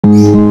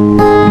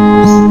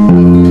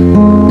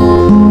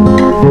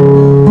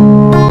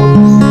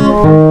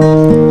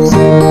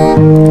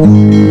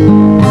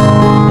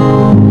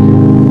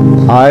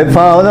I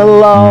found a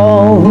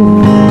love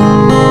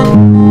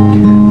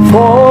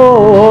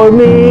for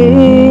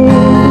me.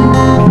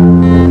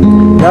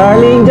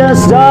 Darling,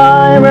 just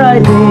dive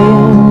right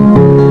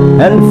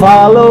in and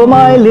follow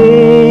my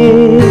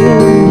lead.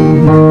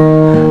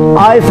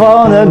 I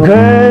found a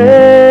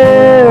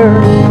girl,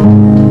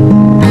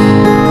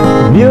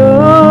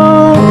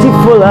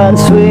 beautiful and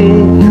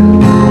sweet.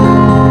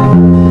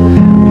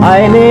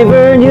 I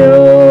never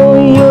knew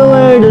you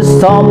were the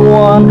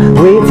someone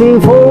waiting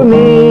for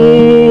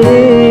me.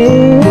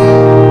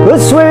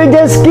 'Cause we're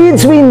just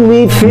kids when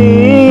we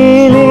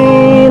feel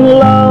in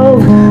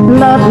love,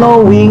 not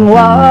knowing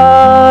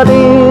what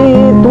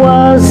it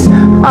was.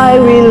 I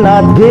will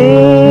not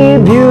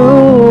give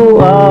you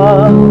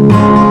up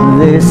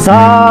this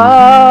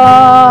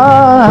time.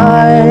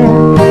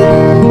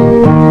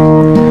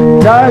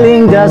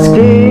 Darling, just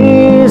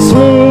kiss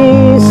me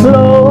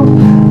slow.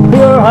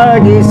 Your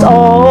heart is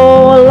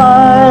all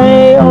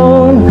I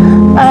own,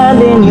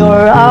 and in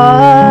your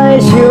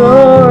eyes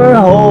you're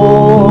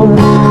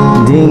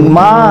holding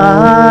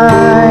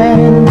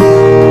mine.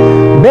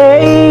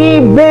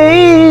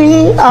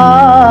 Baby,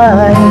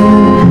 I'm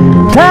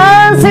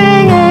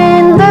dancing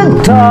in the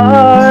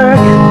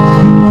dark,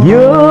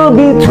 you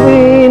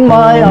between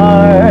my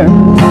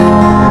arms,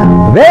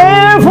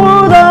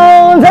 barefoot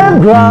on the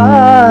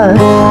grass,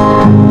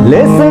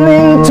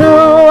 listening to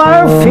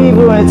our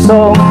favorite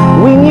song.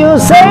 When you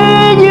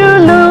said you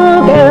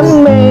look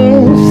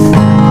amazed,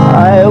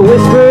 I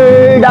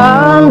whispered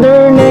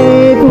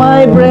underneath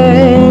my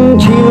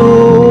breath,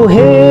 you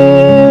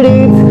heard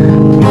it.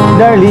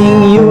 Darling,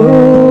 you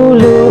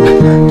look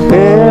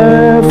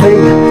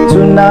perfect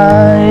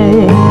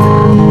tonight.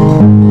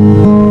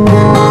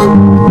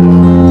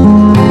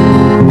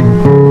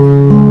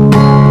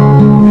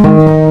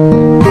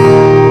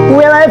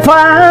 Well, I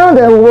found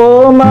a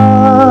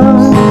woman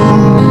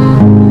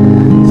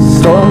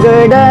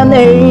stronger than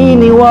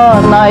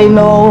anyone I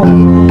know.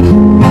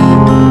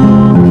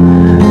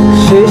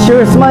 She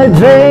shares my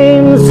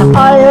dreams.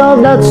 I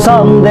hope that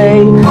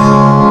someday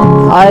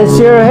I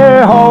share her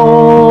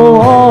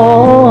home.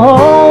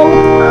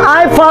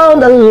 I found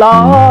a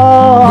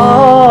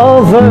lover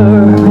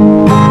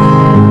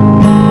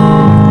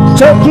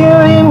to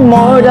carry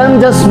more than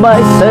just my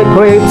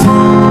secrets,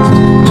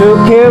 to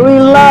carry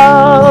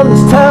love,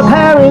 to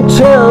carry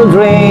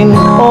children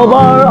of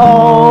our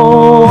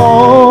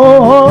own.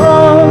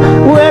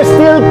 We're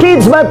still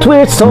kids, but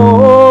we're so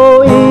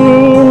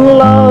in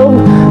love,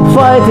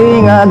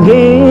 fighting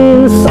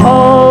against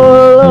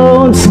all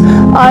odds.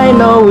 I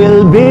know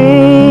we'll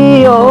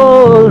be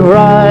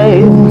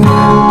alright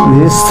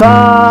this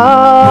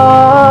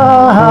time.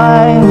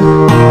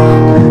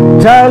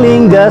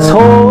 Darling, just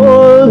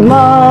hold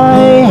my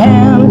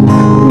hand,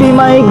 be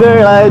my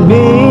girl, I'll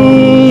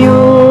be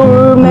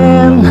your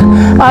man.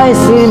 I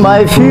see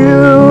my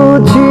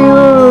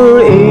future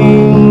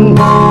in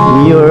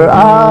your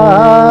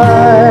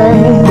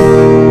eyes.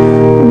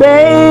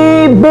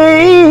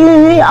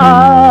 Baby,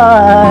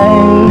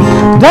 I'm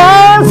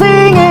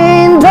dancing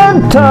in the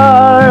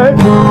dark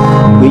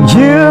with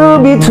you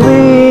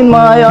between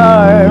my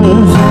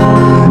arms,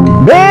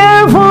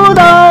 barefoot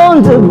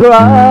on the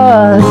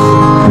grass,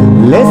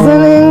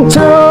 listening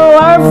to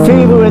our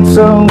favorite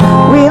song.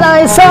 When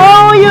I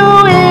saw you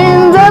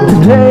in that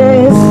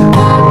dress,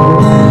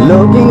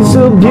 looking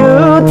so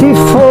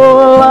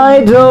beautiful,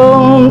 I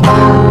don't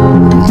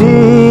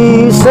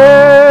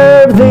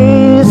deserve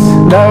this.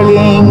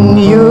 Darling,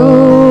 you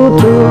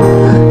too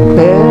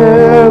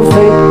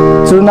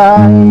perfect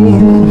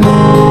tonight.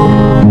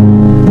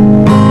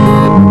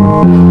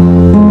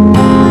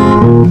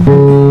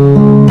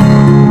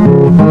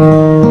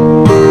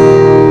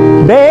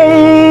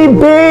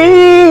 Baby,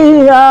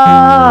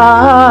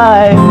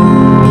 I'm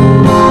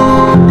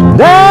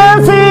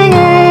dancing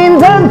in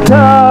the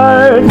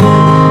dark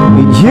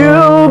with you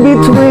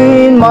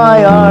between my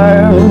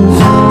arms,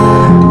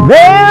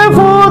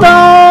 barefoot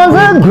on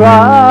the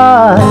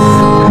grass,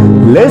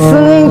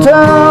 listening to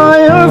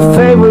your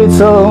favorite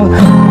song.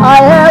 I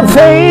have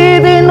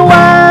faith in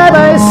what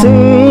I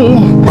see.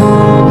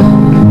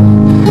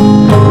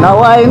 Now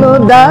I know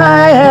that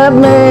I have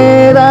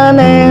met an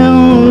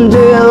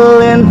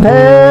angel in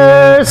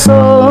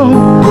person,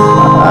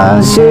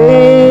 and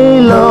she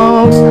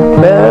looks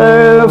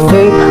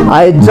perfect.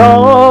 I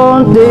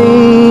don't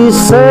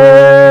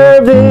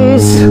deserve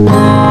this.